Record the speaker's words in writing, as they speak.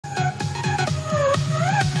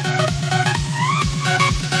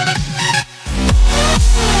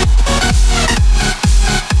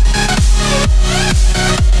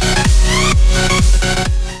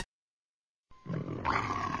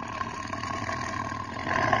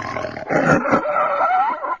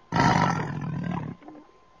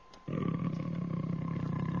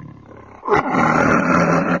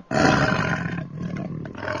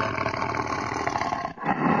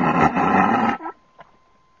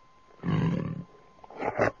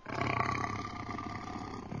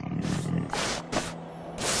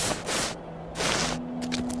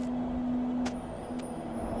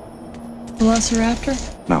Velociraptor?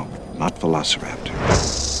 No, not Velociraptor.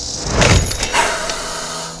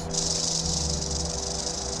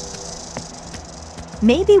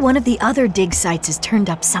 Maybe one of the other dig sites has turned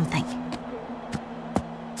up something.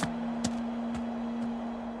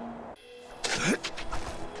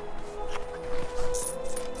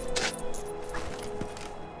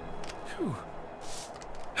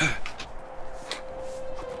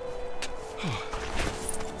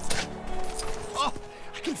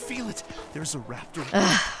 There's a raptor.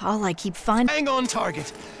 All I keep finding. Hang on,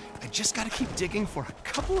 target. I just gotta keep digging for a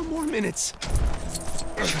couple of more minutes.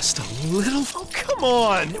 Just a little. Oh, come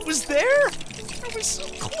on! It was there. It was so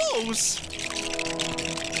close.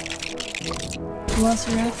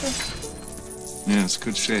 Velociraptor? Yeah, it's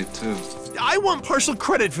good shape, too. I want partial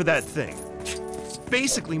credit for that thing.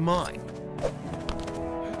 Basically mine.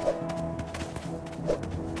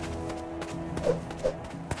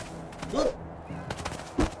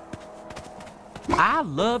 I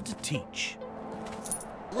love to teach.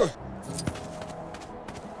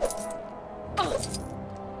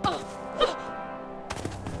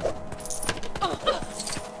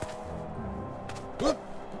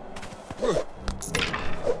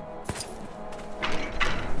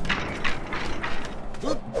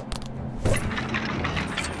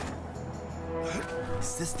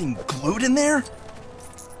 Is this thing glued in there?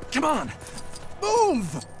 Come on,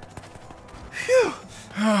 move! Phew.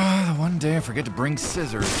 The one day I forget to bring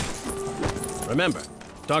scissors. Remember,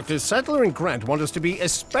 Doctors Settler and Grant want us to be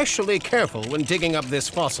especially careful when digging up this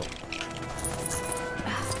fossil.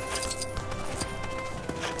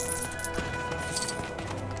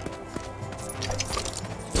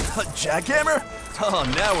 A jackhammer? Oh,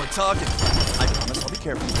 now we're talking. I promise I'll be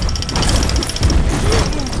careful.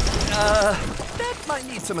 That might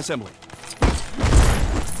need some assembly.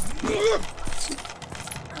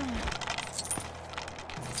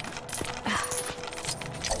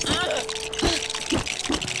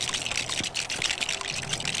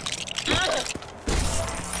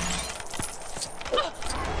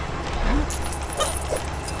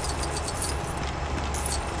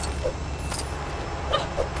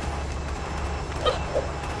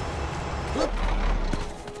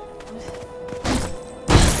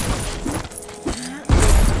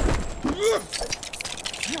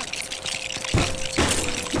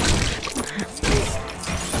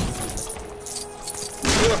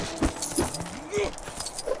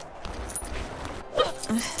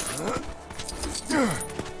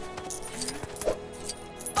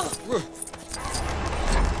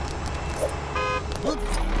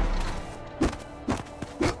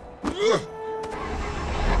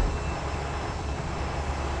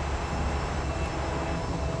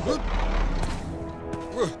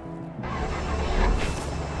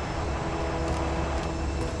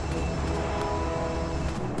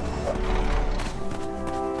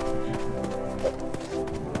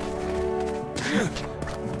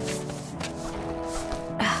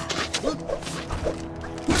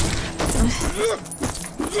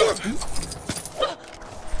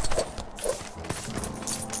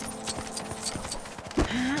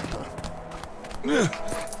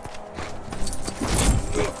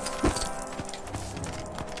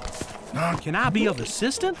 Can I be of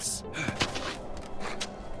assistance?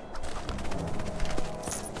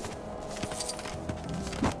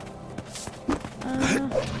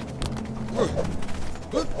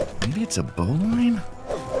 Maybe it's a bowline?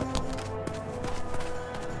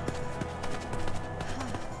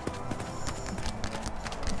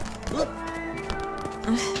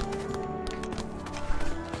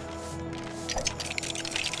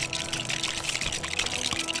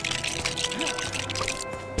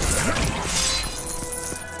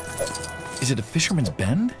 Is it a fisherman's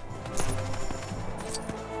bend?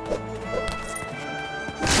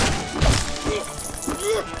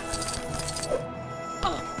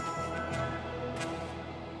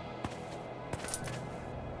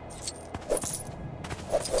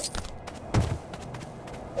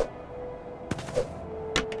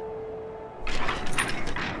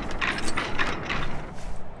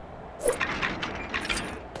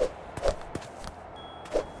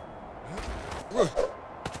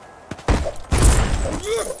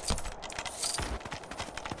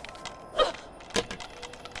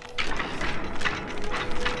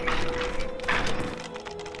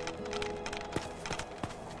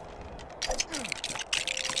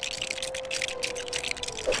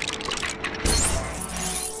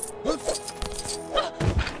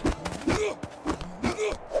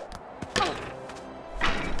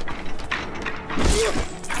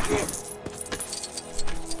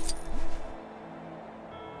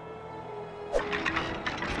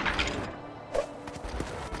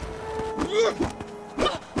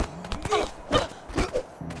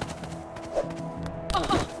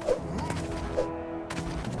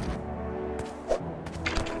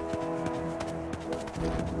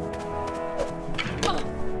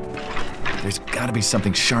 There's gotta be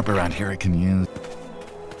something sharp around here I can use.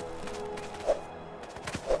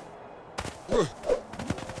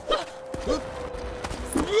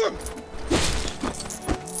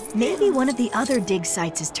 Maybe one of the other dig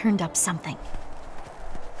sites has turned up something.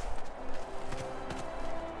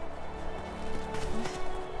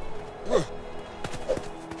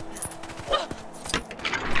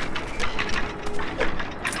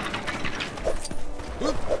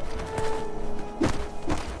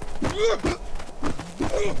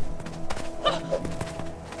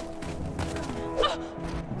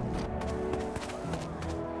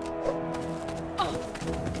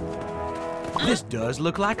 This does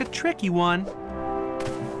look like a tricky one.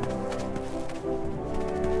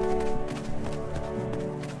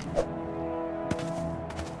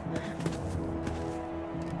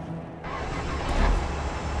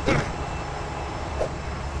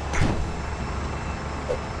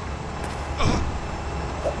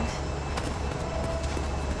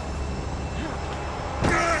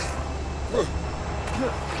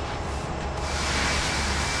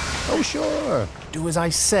 Oh, sure. Do as I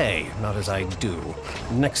say, not as I do.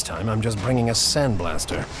 Next time, I'm just bringing a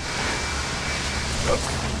sandblaster.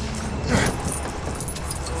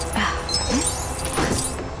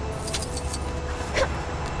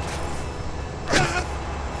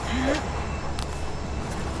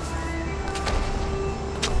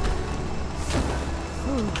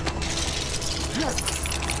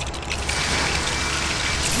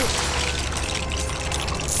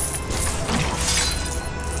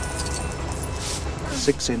 A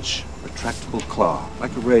 6-inch retractable claw,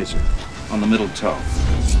 like a razor, on the middle toe.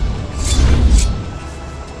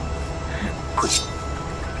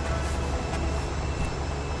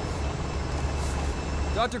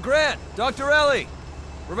 Dr. Grant! Dr. Ellie!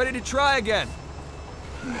 We're ready to try again.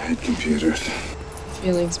 I hate computers.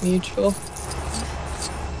 Feelings mutual.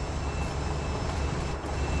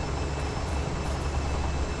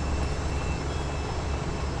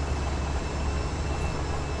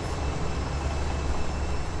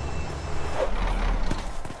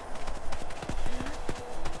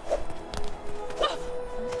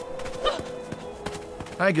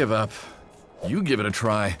 I give up. You give it a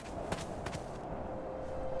try.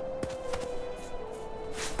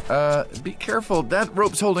 Be careful. That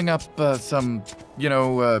rope's holding up, some,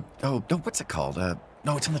 oh, no, what's it called?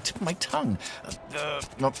 No, it's on the tip of my tongue.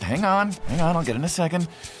 No, hang on, I'll get in a second.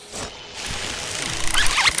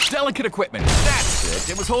 Delicate equipment. That's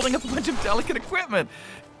it. It was holding up a bunch of delicate equipment.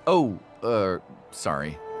 Oh,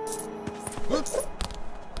 sorry.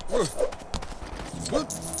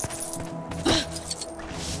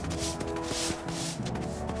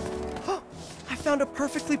 I found a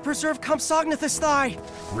perfectly preserved Compsognathus thigh!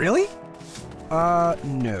 Really?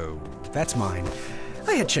 No. That's mine.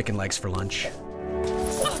 I had chicken legs for lunch.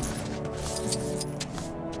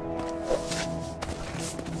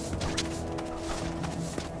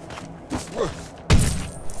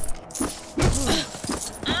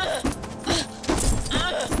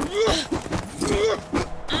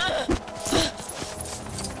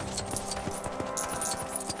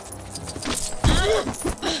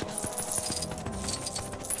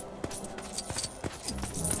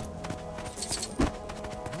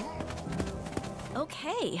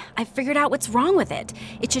 Okay, I figured out what's wrong with it.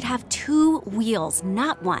 It should have 2 wheels,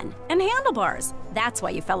 not 1, and handlebars. That's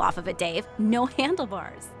why you fell off of it, Dave. No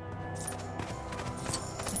handlebars.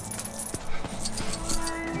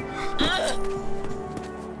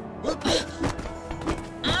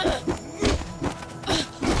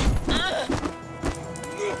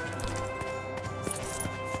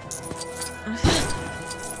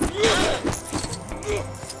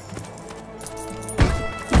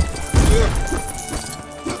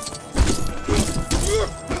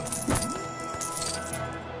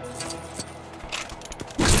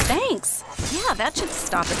 Thanks. Yeah, that should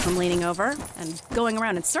stop it from leaning over and going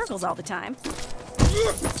around in circles all the time.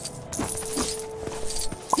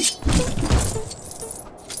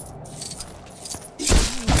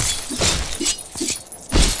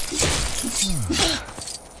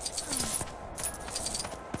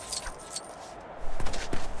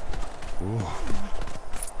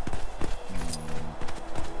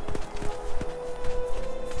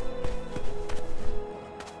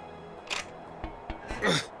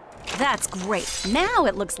 That's great. Now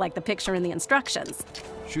it looks like the picture in the instructions.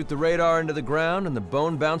 Shoot the radar into the ground and the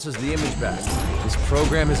bone bounces the image back. This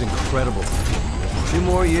program is incredible. 2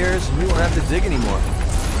 more years and we won't have to dig anymore.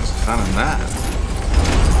 There's a ton in that.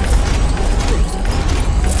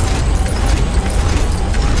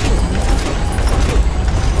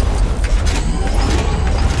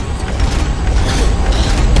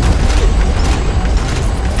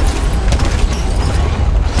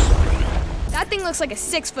 like a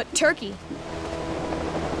 6-foot turkey.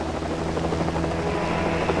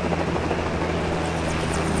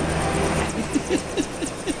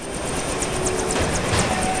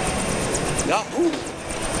 Yahoo!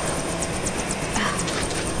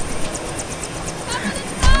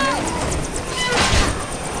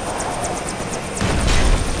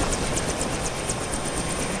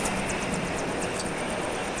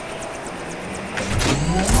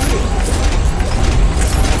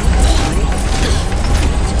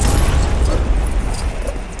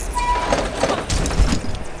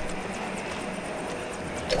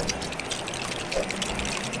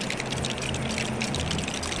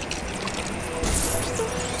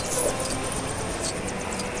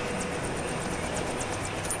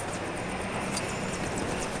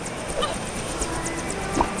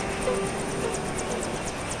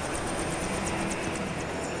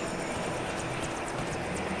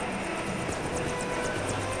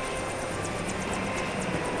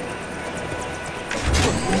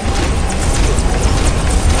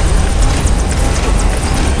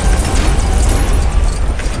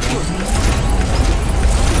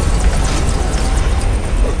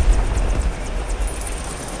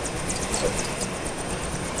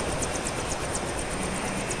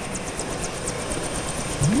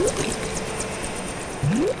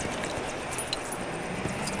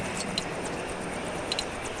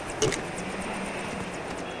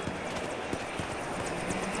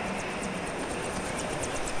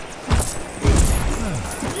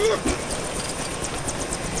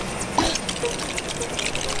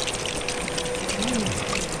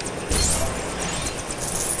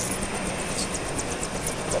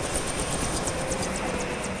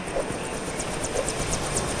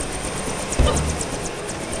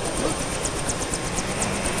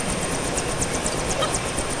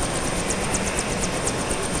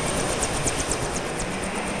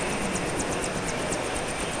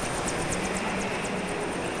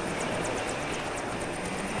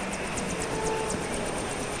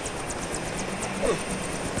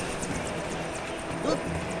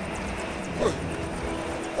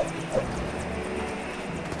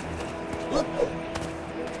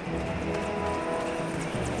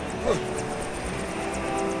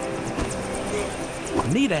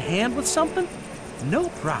 Need a hand with something? No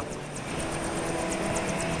problem.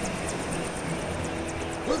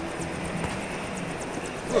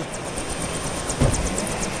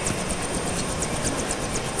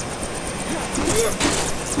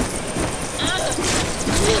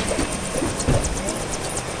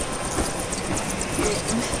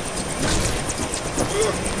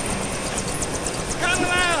 Come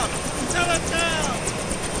out! Tell it down!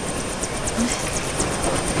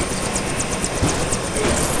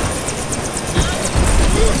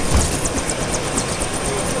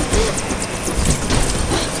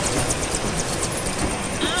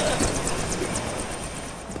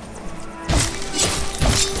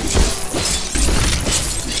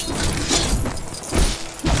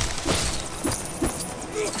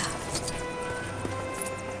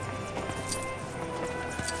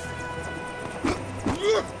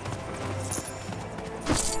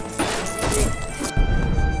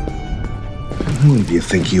 Who do you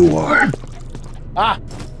think you are?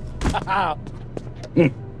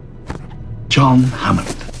 John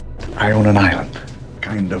Hammond. I own an island.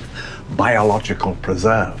 Kind of biological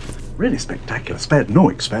preserve. Really spectacular. Spared no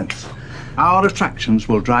expense. Our attractions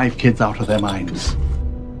will drive kids out of their minds.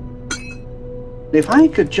 If I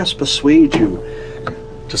could just persuade you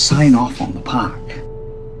to sign off on the park,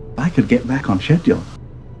 I could get back on schedule.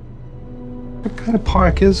 What kind of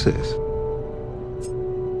park is this?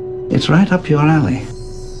 It's right up your alley.